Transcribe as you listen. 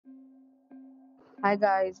Hi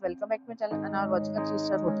guys, welcome back to my channel and are watching a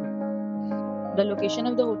 3-star hotel. The location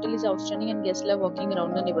of the hotel is outstanding and guests love walking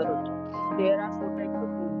around the neighborhood. There are 4 types of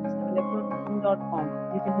rooms available on booking.com.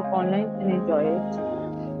 You can book online and enjoy it.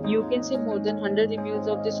 You can see more than 100 reviews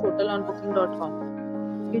of this hotel on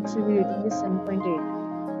booking.com. Its review rating is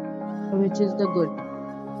 7.8, which is the good.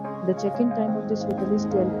 The check-in time of this hotel is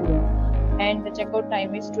 12 p.m. and the checkout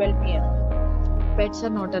time is 12 p.m. Pets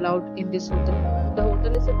are not allowed in this hotel. The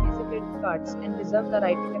hotel is accepts credit cards and reserves the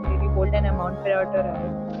right to temporarily hold an amount prior to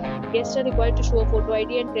arrival. Guests are required to show a photo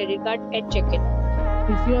ID and credit card at check-in.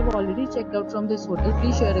 If you have already checked out from this hotel,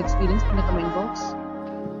 please share your experience in the comment box.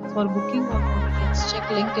 For booking or more details,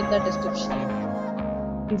 check link in the description.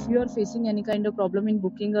 If you are facing any kind of problem in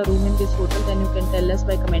booking a room in this hotel, then you can tell us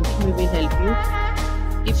by commenting. We will help you.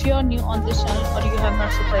 If you are new on this channel or you have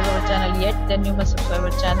not subscribed our channel yet, then you must subscribe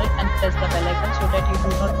our channel and press the bell icon so that you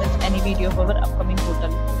do not miss any video of our upcoming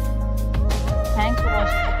hotel. Thanks for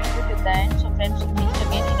watching the video till the end. So friends, we'll meet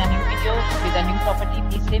again in a new video with a new property.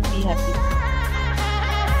 Be safe, be happy.